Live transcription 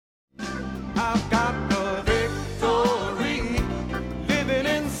I've got the victory living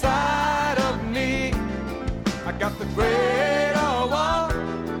inside of me. I got the greater one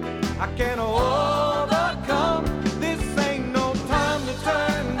I can overcome. This ain't no time to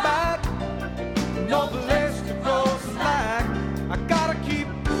turn back, no place to go slack. I gotta keep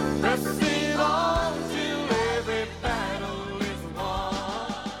pressing on till every battle is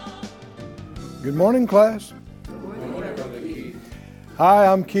won. Good morning, class. Hi,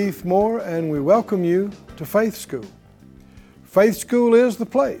 I'm Keith Moore, and we welcome you to Faith School. Faith School is the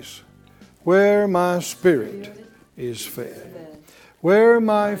place where my spirit is fed, where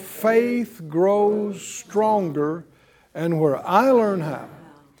my faith grows stronger, and where I learn how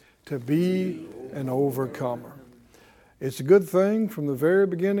to be an overcomer. It's a good thing from the very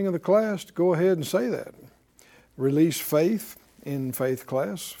beginning of the class to go ahead and say that. Release faith in faith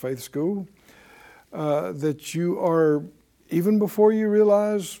class, faith school, that you are, even before you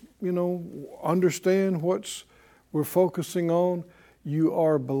realize, understand what we're focusing on, you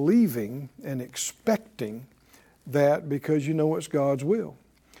are believing and expecting that because you know it's God's will.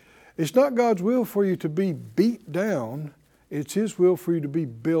 It's not God's will for you to be beat down. It's His will for you to be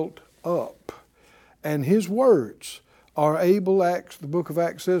built up. And His words are able, Acts, the book of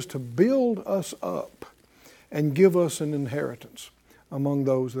Acts says, to build us up and give us an inheritance among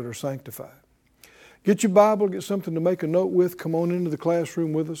those that are sanctified. Get your Bible, get something to make a note with. Come on into the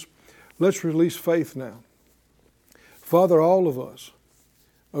classroom with us. Let's release faith now. Father, all of us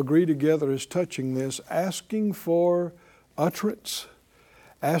agree together as touching this, asking for utterance,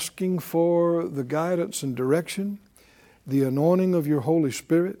 asking for the guidance and direction, the anointing of your Holy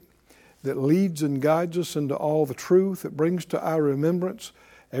Spirit that leads and guides us into all the truth, that brings to our remembrance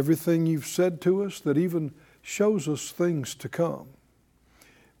everything you've said to us, that even shows us things to come.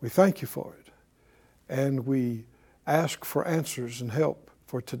 We thank you for it. And we ask for answers and help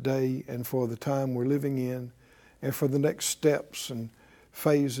for today and for the time we're living in and for the next steps and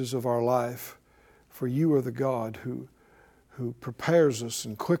phases of our life. For you are the God who prepares us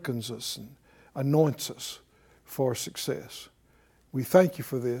and quickens us and anoints us for success. We thank you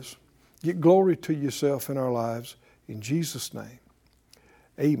for this. Get glory to yourself in our lives. In Jesus' name,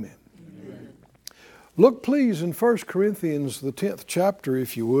 amen. Amen. Look please in 1 Corinthians, the 10th chapter,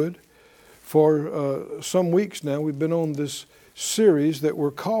 if you would. For some weeks now, we've been on this series that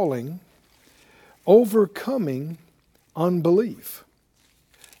we're calling Overcoming Unbelief.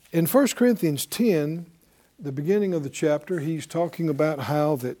 In 1 Corinthians 10, the beginning of the chapter, he's talking about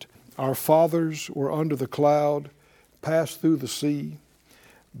how that our fathers were under the cloud, passed through the sea,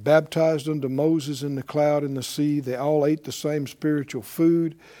 baptized unto Moses in the cloud and the sea. They all ate the same spiritual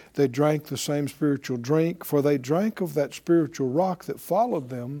food. They drank the same spiritual drink, for they drank of that spiritual rock that followed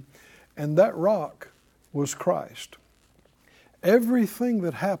them, and that rock was Christ. Everything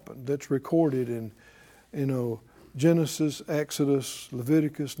that happened that's recorded in Genesis, Exodus,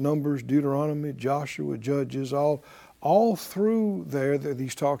 Leviticus, Numbers, Deuteronomy, Joshua, Judges, all through there that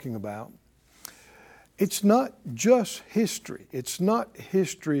he's talking about, it's not just history. It's not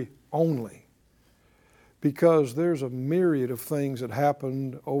history only, because there's a myriad of things that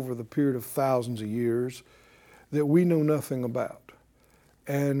happened over the period of thousands of years that we know nothing about.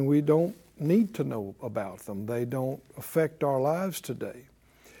 And we don't need to know about them. They don't affect our lives today.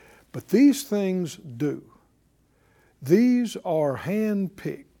 But these things do. These are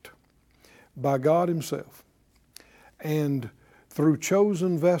handpicked by God Himself. And through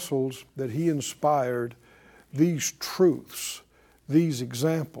chosen vessels that He inspired, these truths, these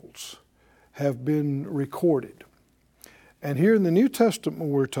examples have been recorded. And here in the New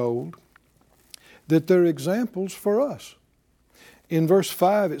Testament we're told that they're examples for us. In verse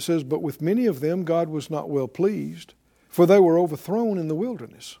 5 it says, "But with many of them God was not well pleased, for they were overthrown in the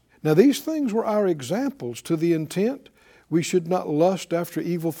wilderness. Now these things were our examples, to the intent we should not lust after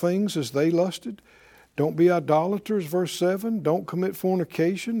evil things as they lusted. Don't be idolaters," verse 7. "Don't commit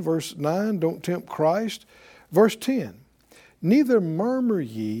fornication," verse 9. "Don't tempt Christ." Verse 10, "Neither murmur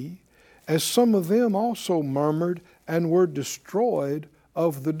ye, as some of them also murmured and were destroyed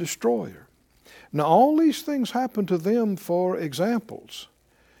of the destroyer." Now all these things happen to them for examples.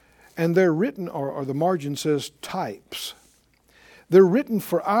 And they're written, or the margin says types. They're written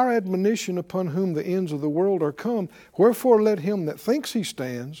for our admonition, upon whom the ends of the world are come. Wherefore let him that thinks he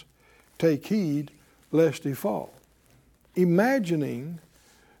stands take heed lest he fall. Imagining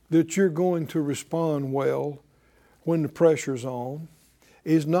that you're going to respond well when the pressure's on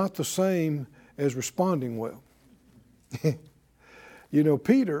is not the same as responding well.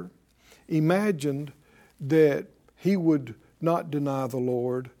 Peter imagined that he would not deny the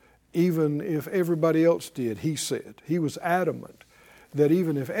Lord even if everybody else did, he said. He was adamant that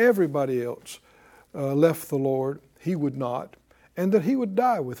even if everybody else left the Lord, he would not, and that he would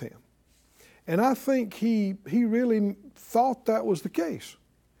die with him. And I think he really thought that was the case.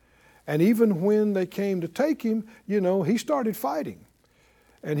 And even when they came to take him, he started fighting.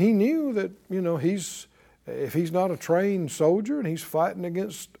 And he knew that, if he's not a trained soldier and he's fighting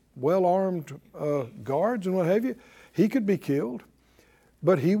against well-armed guards and what have you, he could be killed.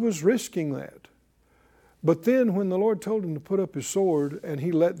 But he was risking that. But then when the Lord told him to put up his sword and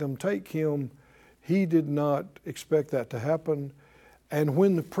he let them take him, he did not expect that to happen. And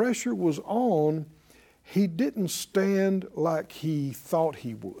when the pressure was on, he didn't stand like he thought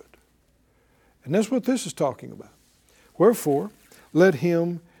he would. And that's what this is talking about. Wherefore, let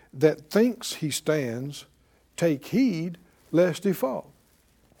him that thinks he stands take heed lest he fall.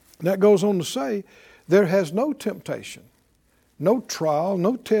 And that goes on to say, there has no temptation, no trial,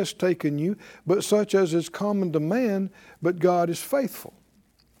 no test taken you, but such as is common to man, but God is faithful.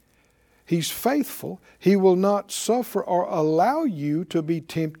 He's faithful. He will not suffer or allow you to be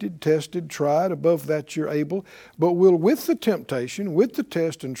tempted, tested, tried above that you're able, but will with the temptation, with the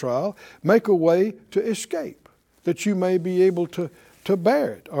test and trial, make a way to escape, that you may be able to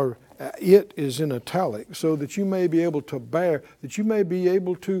bear it. Or it is in italic, so that you may be able to bear, that you may be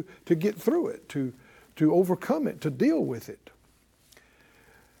able to get through it, to overcome it, to deal with it.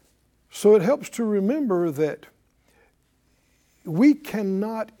 So it helps to remember that we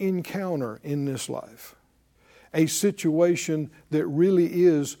cannot encounter in this life a situation that really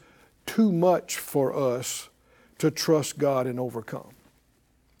is too much for us to trust God and overcome.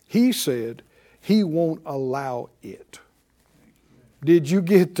 He said he won't allow it. Did you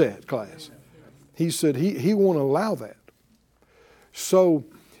get that, class? He said he won't allow that. So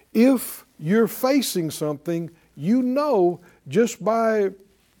if you're facing something, just by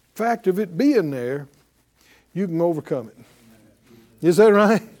fact of it being there, you can overcome it. Is that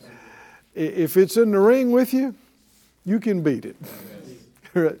right? If it's in the ring with you, you can beat it.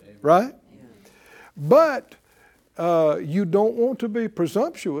 Right? But you don't want to be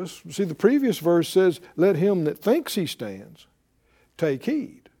presumptuous. See, the previous verse says, let him that thinks he stands take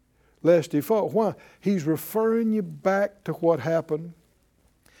heed, lest he fall. Why? He's referring you back to what happened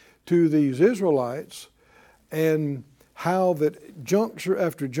to these Israelites and how that juncture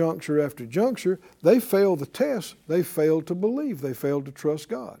after juncture after juncture, they failed the test. They failed to believe. They failed to trust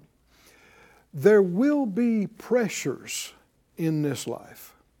God. There will be pressures in this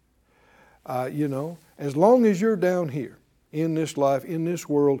life. As long as you're down here in this life, in this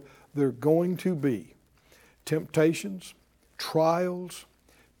world, there are going to be temptations, trials,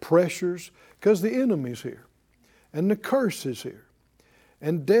 pressures, because the enemy's here, and the curse is here,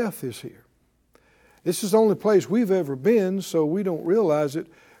 and death is here. This is the only place we've ever been, so we don't realize it,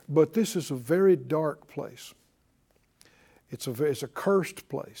 but this is a very dark place. It's a cursed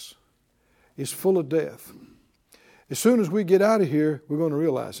place. It's full of death. As soon as we get out of here, we're going to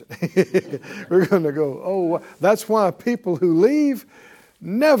realize it. We're going to go, oh, that's why people who leave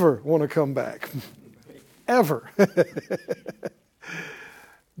never want to come back. Ever.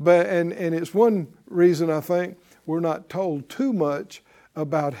 And it's one reason I think we're not told too much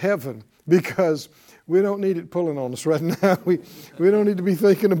about heaven, because we don't need it pulling on us right now. We don't need to be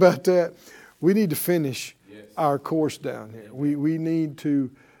thinking about that. We need to finish our course down here. We need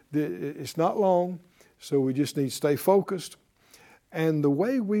to, it's not long, so we just need to stay focused. And the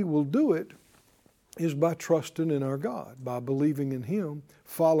way we will do it is by trusting in our God, by believing in Him,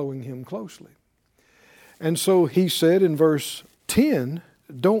 following Him closely. And so he said in verse 10,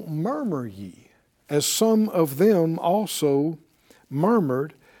 don't murmur ye, as some of them also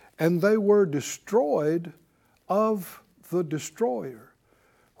murmured, and they were destroyed of the destroyer.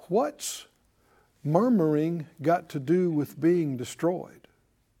 What's murmuring got to do with being destroyed?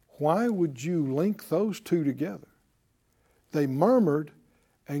 Why would you link those two together? They murmured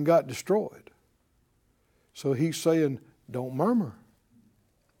and got destroyed. So he's saying, don't murmur.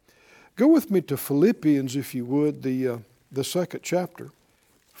 Go with me to Philippians, if you would, the second chapter.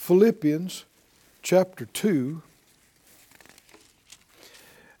 Philippians chapter 2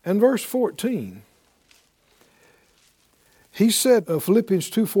 and verse 14. He said,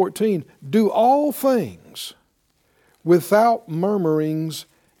 Philippians 2:14, do all things without murmurings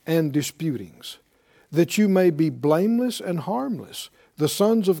and disputings, that you may be blameless and harmless, the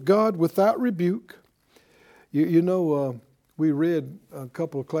sons of God without rebuke. We read a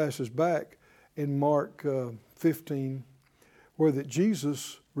couple of classes back in Mark 15 where that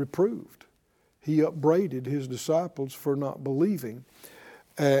Jesus reproved. He upbraided his disciples for not believing.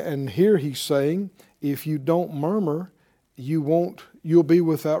 And here he's saying, if you don't murmur, you'll be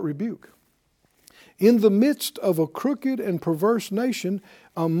without rebuke. in the midst of a crooked and perverse nation,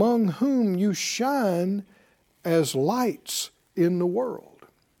 among whom you shine as lights in the world.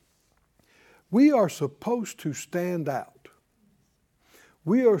 We are supposed to stand out.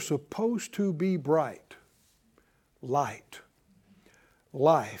 We are supposed to be bright, light,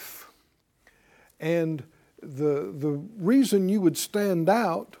 life. And the reason you would stand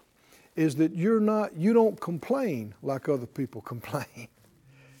out is that you don't complain like other people complain.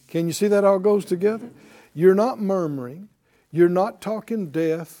 Can you see that all goes together? You're not murmuring. You're not talking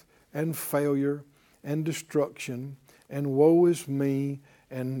death and failure and destruction and woe is me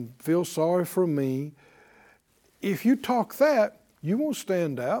and feel sorry for me. If you talk that, you won't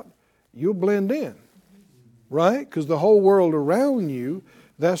stand out. You'll blend in, right? Because the whole world around you,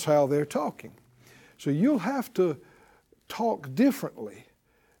 that's how they're talking. So you'll have to talk differently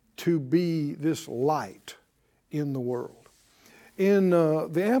to be this light in the world. In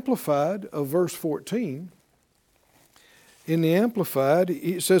the Amplified of verse 14, in the Amplified,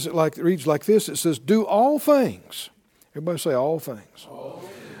 it says it reads like this. It says, do all things. Everybody say all things. All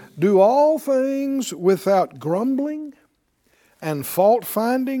things. Do all things without grumbling and fault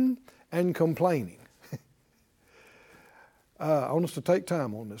finding and complaining. I want us to take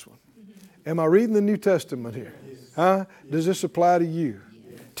time on this one. Am I reading the New Testament here? Yes. Huh? Does this apply to you?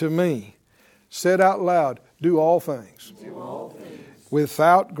 Yes. To me? Said out loud, do all things. Do all things.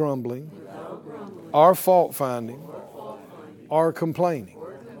 Without grumbling, or fault finding, or complaining.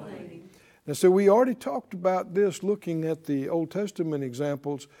 Now, so we already talked about this looking at the Old Testament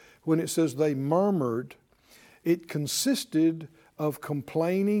examples when it says they murmured. It consisted of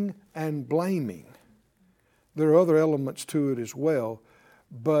complaining and blaming. There are other elements to it as well,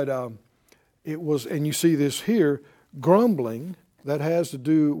 but it was, and you see this here, grumbling, that has to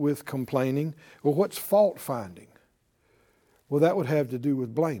do with complaining. Well, what's fault finding? Well, that would have to do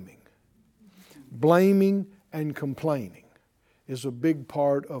with blaming. Blaming and complaining is a big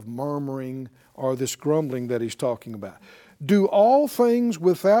part of murmuring or this grumbling that he's talking about. Do all things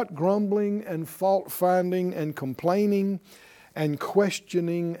without grumbling and fault finding and complaining and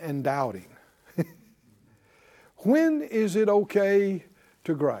questioning and doubting. When is it okay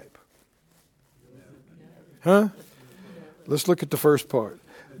to gripe? Huh? Let's look at the first part.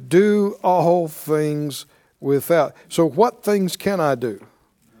 Do all things without. So what things can I do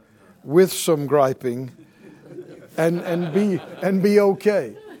with some griping and be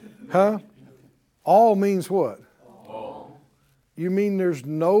okay? Huh? All means what? All. You mean there's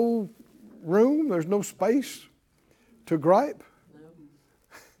no room, there's no space to gripe? No.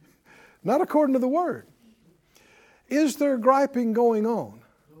 Not according to the Word. Is there griping going on?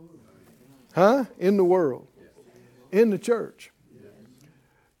 Huh? In the world? In the church?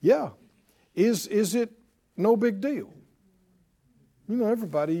 Yeah. Is it no big deal? You know,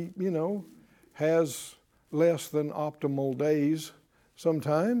 everybody, has less than optimal days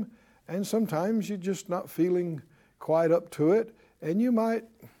sometime, and sometimes you're just not feeling quite up to it, and you might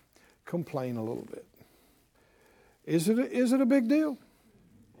complain a little bit. Is it a big deal?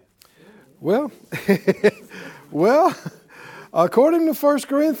 Well, well, according to 1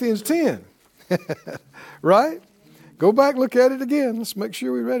 Corinthians 10, right? Go back, look at it again. Let's make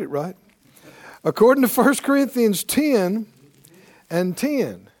sure we read it right. According to 1 Corinthians 10 and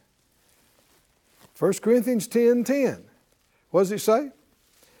 10. 1 Corinthians 10:10. What does it say?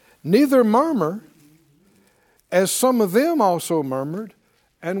 Neither murmur, as some of them also murmured,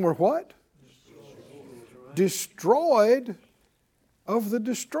 and were what? Destroyed of the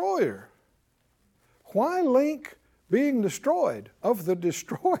destroyer. Why link being destroyed of the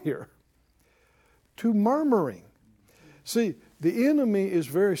destroyer to murmuring? See, the enemy is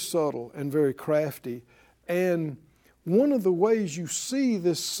very subtle and very crafty, and one of the ways you see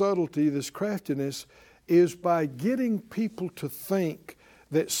this subtlety, this craftiness, is by getting people to think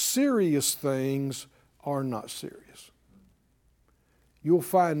that serious things are not serious. You'll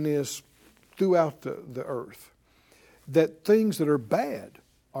find this throughout the earth, that things that are bad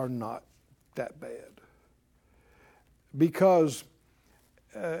are not that bad. Because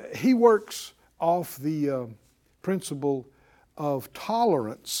he works off the principle of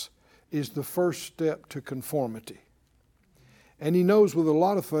tolerance is the first step to conformity. And he knows with a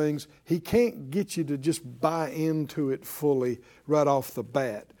lot of things, he can't get you to just buy into it fully right off the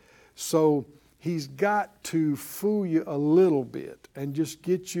bat. So he's got to fool you a little bit and just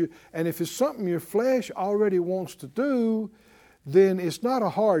get you. And if it's something your flesh already wants to do, then it's not a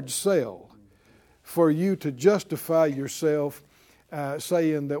hard sell for you to justify yourself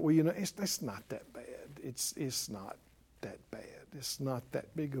saying that, well, it's not that bad. It's not that bad. It's not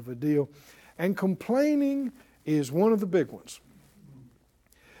that big of a deal. And complaining is one of the big ones.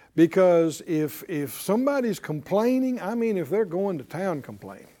 Because if somebody's complaining, I mean if they're going to town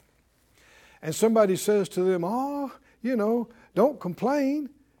complaining, and somebody says to them, oh, don't complain,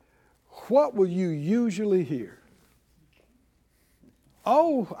 what will you usually hear?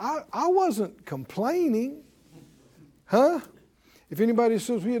 Oh, I wasn't complaining. Huh? If anybody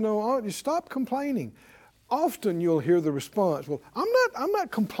says, oh, you stop complaining, often you'll hear the response, well, I'm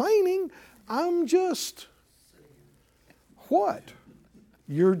not complaining, I'm just what?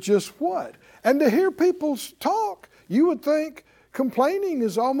 You're just what? And to hear people talk, you would think complaining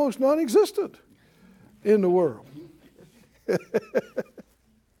is almost non-existent in the world.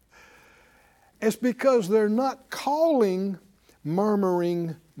 It's because they're not calling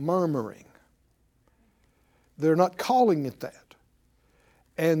murmuring. They're not calling it that.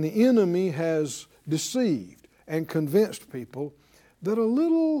 And the enemy has deceived and convinced people that a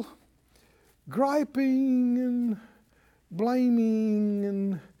little griping and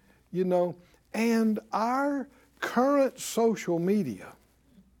blaming and our current social media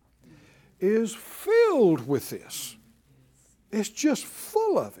is filled with this. It's just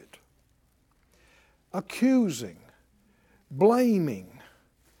full of it. Accusing, blaming,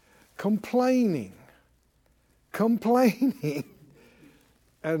 complaining,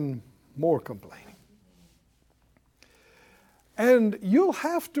 and more complaining. And you'll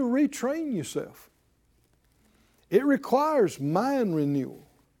have to retrain yourself. It requires mind renewal,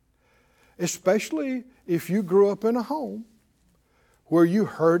 especially if you grew up in a home where you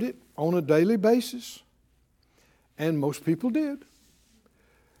heard it on a daily basis, and most people did.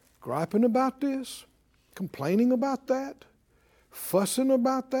 Griping about this, complaining about that, fussing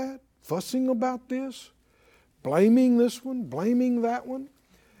about that, fussing about this, blaming this one, blaming that one.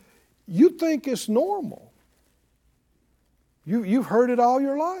 You think it's normal. You've heard it all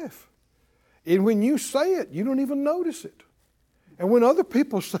your life. And when you say it, you don't even notice it. And when other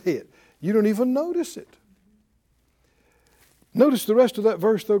people say it, you don't even notice it. Notice the rest of that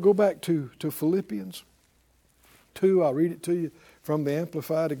verse, though. Go back to Philippians 2. I'll read it to you from the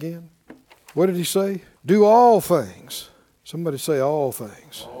Amplified again. What did he say? Do all things. Somebody say all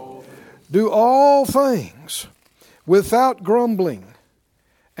things. Do all things without grumbling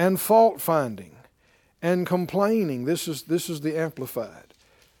and fault finding and complaining. This is the Amplified.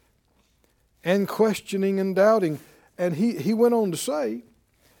 And questioning and doubting. And he went on to say,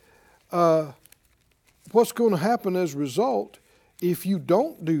 what's going to happen as a result if you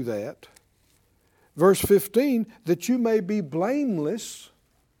don't do that? Verse 15, that you may be blameless.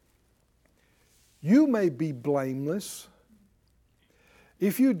 You may be blameless.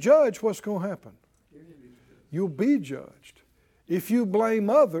 If you judge, what's going to happen? You'll be judged. If you blame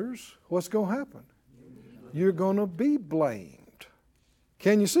others, what's going to happen? You're going to be blamed.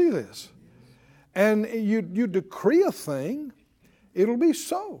 Can you see this? And you decree a thing, it'll be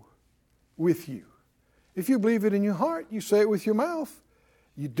so with you. If you believe it in your heart, you say it with your mouth.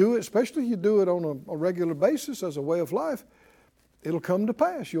 You do it, especially if you do it on a regular basis as a way of life, it'll come to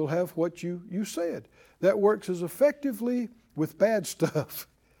pass. You'll have what you said. That works as effectively with bad stuff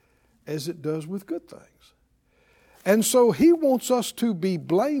as it does with good things. And so he wants us to be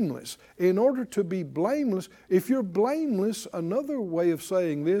blameless. In order to be blameless, if you're blameless, another way of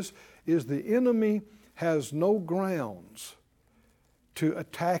saying this is the enemy has no grounds to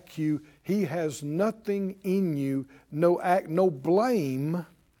attack you. He has nothing in you, no blame,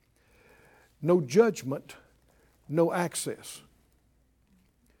 no judgment, no access.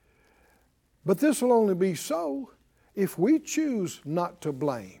 But this will only be so if we choose not to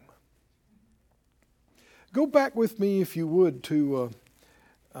blame. Go back with me, if you would, to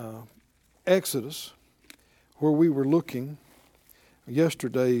Exodus, where we were looking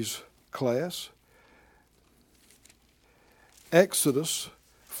yesterday's class. Exodus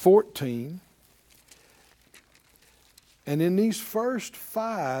 14. And in these first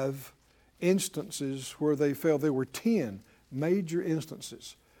 5 instances where they failed, there were 10 major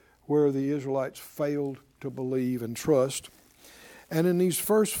instances where the Israelites failed to believe and trust. And in these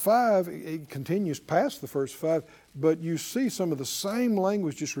first 5, it continues past the first 5, but you see some of the same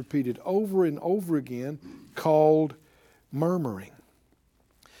language just repeated over and over again, called murmuring.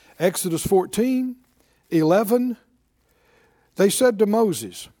 Exodus 14:11, they said to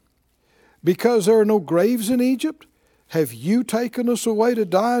Moses, because there are no graves in Egypt, have you taken us away to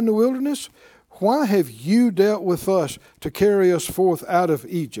die in the wilderness? Why have you dealt with us to carry us forth out of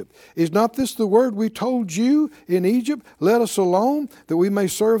Egypt? Is not this the word we told you in Egypt? Let us alone, that we may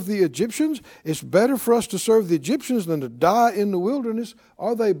serve the Egyptians. It's better for us to serve the Egyptians than to die in the wilderness.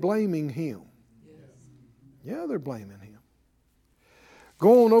 Are they blaming him? Yes. Yeah, they're blaming him.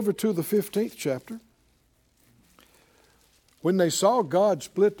 Go on over to the 15th chapter when they saw God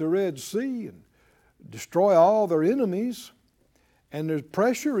split the Red Sea and destroy all their enemies, and the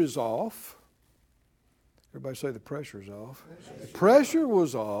pressure is off. Everybody say the pressure's off. The pressure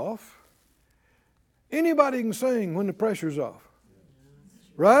was off. Anybody can sing when the pressure's off.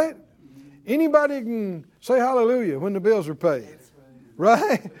 Right? Anybody can say hallelujah when the bills are paid.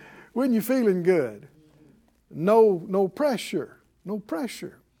 Right? When you're feeling good. No pressure. No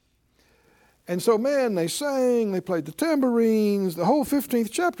pressure. And so, man, they sang, they played the tambourines, the whole 15th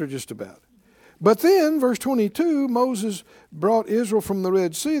chapter just about. But then, verse 22, Moses brought Israel from the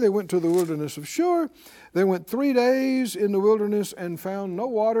Red Sea. They went to the wilderness of Shur. They went 3 days in the wilderness and found no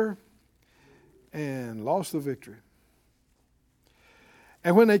water and lost the victory.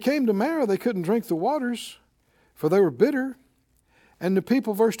 And when they came to Marah, they couldn't drink the waters, for they were bitter. And the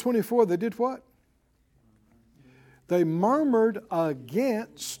people, verse 24, they did what? They murmured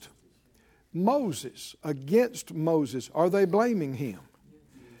against Moses. Against Moses. Are they blaming him?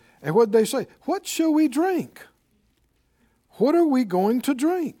 And what did they say? What shall we drink? What are we going to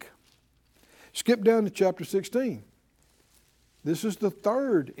drink? Skip down to chapter 16. This is the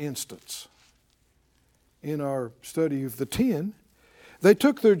third instance in our study of the 10. They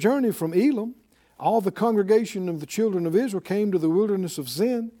took their journey from Elim. All the congregation of the children of Israel came to the wilderness of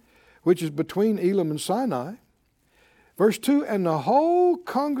Zin, which is between Elim and Sinai. Verse 2, and the whole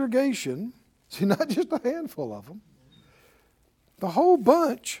congregation, see, not just a handful of them, the whole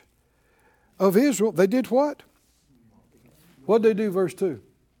bunch of Israel, they did what? What did they do, verse 2?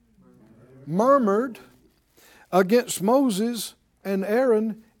 Murmured against Moses and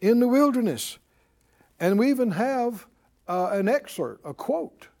Aaron in the wilderness. And we even have an excerpt, a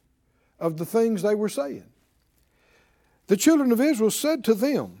quote of the things they were saying. The children of Israel said to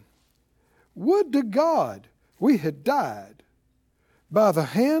them, would to God we had died by the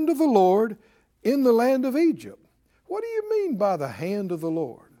hand of the Lord in the land of Egypt. What do you mean by the hand of the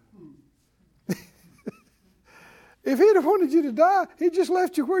Lord? If he'd have wanted you to die, he just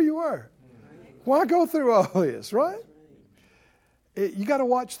left you where you were. Why go through all this, right? You got to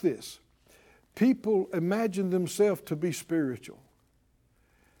watch this. People imagine themselves to be spiritual.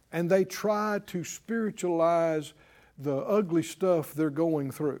 And they try to spiritualize the ugly stuff they're going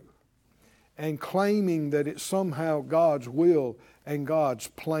through. And claiming that it's somehow God's will and God's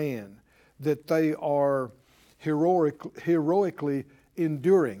plan that they are heroically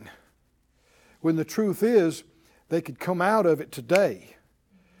enduring. When the truth is, they could come out of it today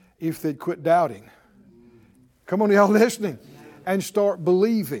if they'd quit doubting. Come on, y'all listening? And start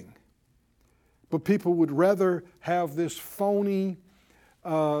believing. But people would rather have this phony,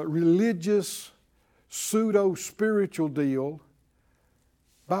 religious, pseudo-spiritual deal.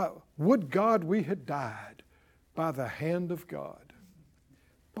 Would God we had died by the hand of God.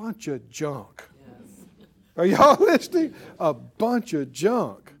 Bunch of junk. Yes. Are y'all listening? A bunch of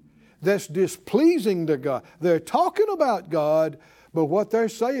junk that's displeasing to God. They're talking about God, but what they're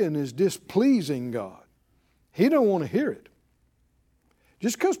saying is displeasing God. He don't want to hear it.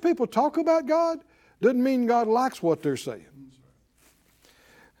 Just because people talk about God doesn't mean God likes what they're saying.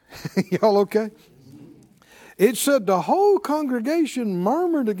 Y'all okay? It said the whole congregation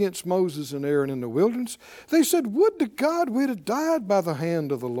murmured against Moses and Aaron in the wilderness. They said, would to God we'd have died by the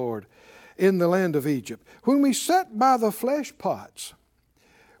hand of the Lord in the land of Egypt. When we sat by the flesh pots,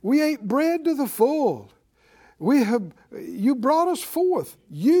 we ate bread to the full. You brought us forth.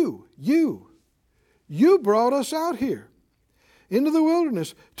 You brought us out here into the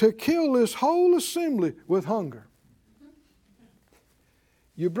wilderness to kill this whole assembly with hunger.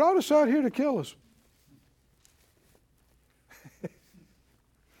 You brought us out here to kill us.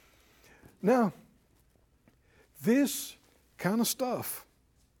 Now, this kind of stuff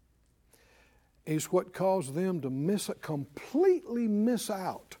is what caused them to completely miss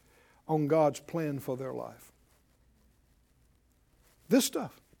out on God's plan for their life. This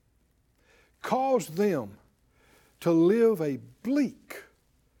stuff caused them to live a bleak,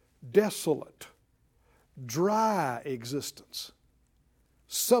 desolate, dry existence,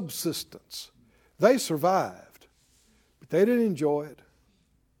 subsistence. They survived, but they didn't enjoy it.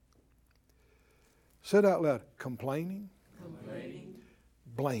 Say it out loud. Complaining.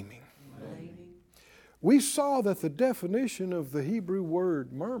 Blaming. We saw that the definition of the Hebrew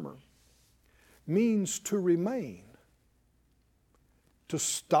word murmur means to remain, to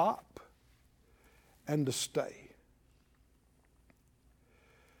stop, and to stay.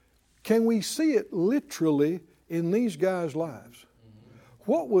 Can we see it literally in these guys' lives?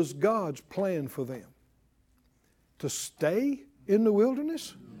 What was God's plan for them? To stay in the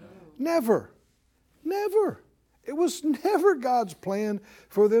wilderness? Never. It was never God's plan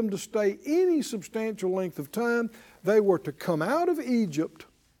for them to stay any substantial length of time. They were to come out of Egypt,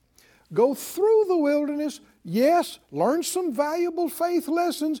 go through the wilderness, yes, learn some valuable faith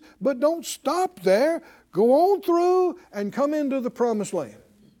lessons, but don't stop there. Go on through and come into the promised land.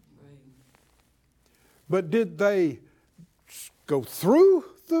 But did they go through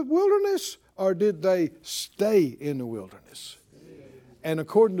the wilderness, or did they stay in the wilderness? And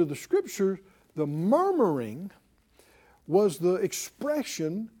according to the Scripture, the murmuring was the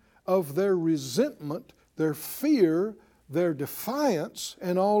expression of their resentment, their fear, their defiance,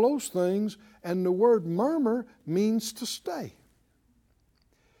 and all those things. And the word murmur means to stay.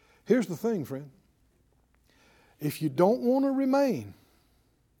 Here's the thing, friend. If you don't want to remain,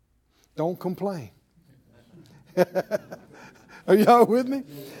 don't complain. Are y'all with me?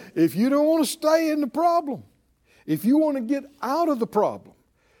 If you don't want to stay in the problem, if you want to get out of the problem.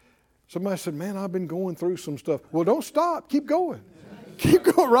 Somebody said, man, I've been going through some stuff. Well, don't stop. Keep going. Keep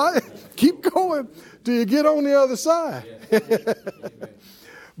going, right? Keep going till you get on the other side.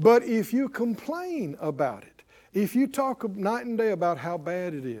 But if you complain about it, if you talk night and day about how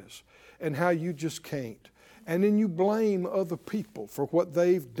bad it is and how you just can't, and then you blame other people for what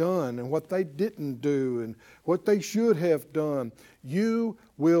they've done and what they didn't do and what they should have done, you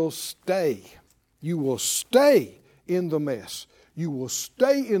will stay. You will stay in the mess. You will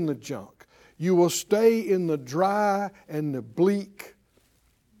stay in the junk. You will stay in the dry and the bleak.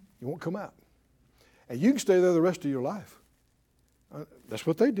 You won't come out. And you can stay there the rest of your life. That's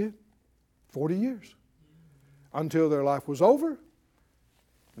what they did. 40 years. Until their life was over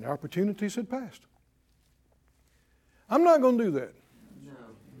and their opportunities had passed. I'm not going to do that.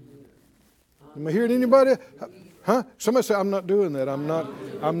 Am I hearing anybody? Huh? Somebody say, I'm not doing that. I'm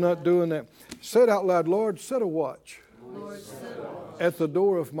not doing that. Say it out loud, Lord, set a watch at the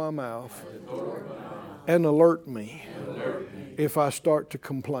door of my mouth and alert me if I start to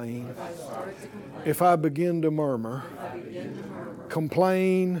complain, if I begin to murmur,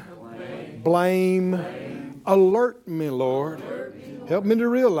 complain, blame. Alert me, Lord. Help me to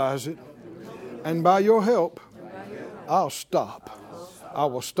realize it. And by your help, I'll stop. I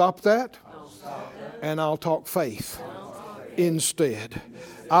will stop that, and I'll talk faith instead.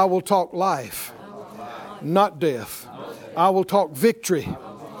 I will talk life, not death. I will talk victory,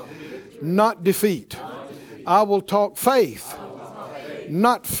 not defeat. I will talk faith,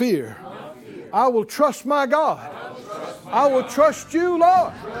 not fear. I will trust my God. I will trust you,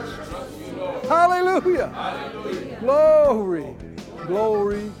 Lord. Hallelujah. Glory,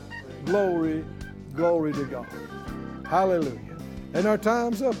 glory, glory, glory to God. Hallelujah. And our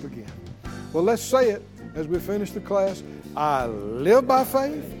time's up again. Well, let's say it as we finish the class. I live by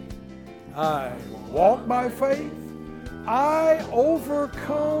faith. I walk by faith. I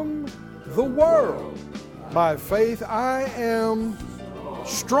overcome the world by faith. I am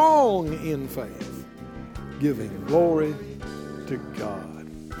strong in faith, giving glory to God.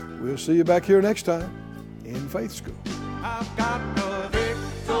 We'll see you back here next time in Faith School. I've got the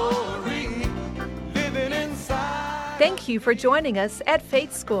victory living inside. Thank you for joining us at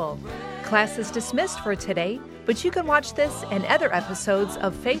Faith School. Class is dismissed for today, but you can watch this and other episodes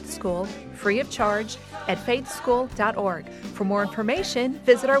of Faith School free of charge at faithschool.org. For more information,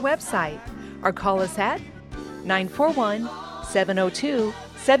 visit our website or call us at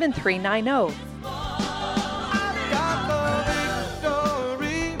 941-702-7390.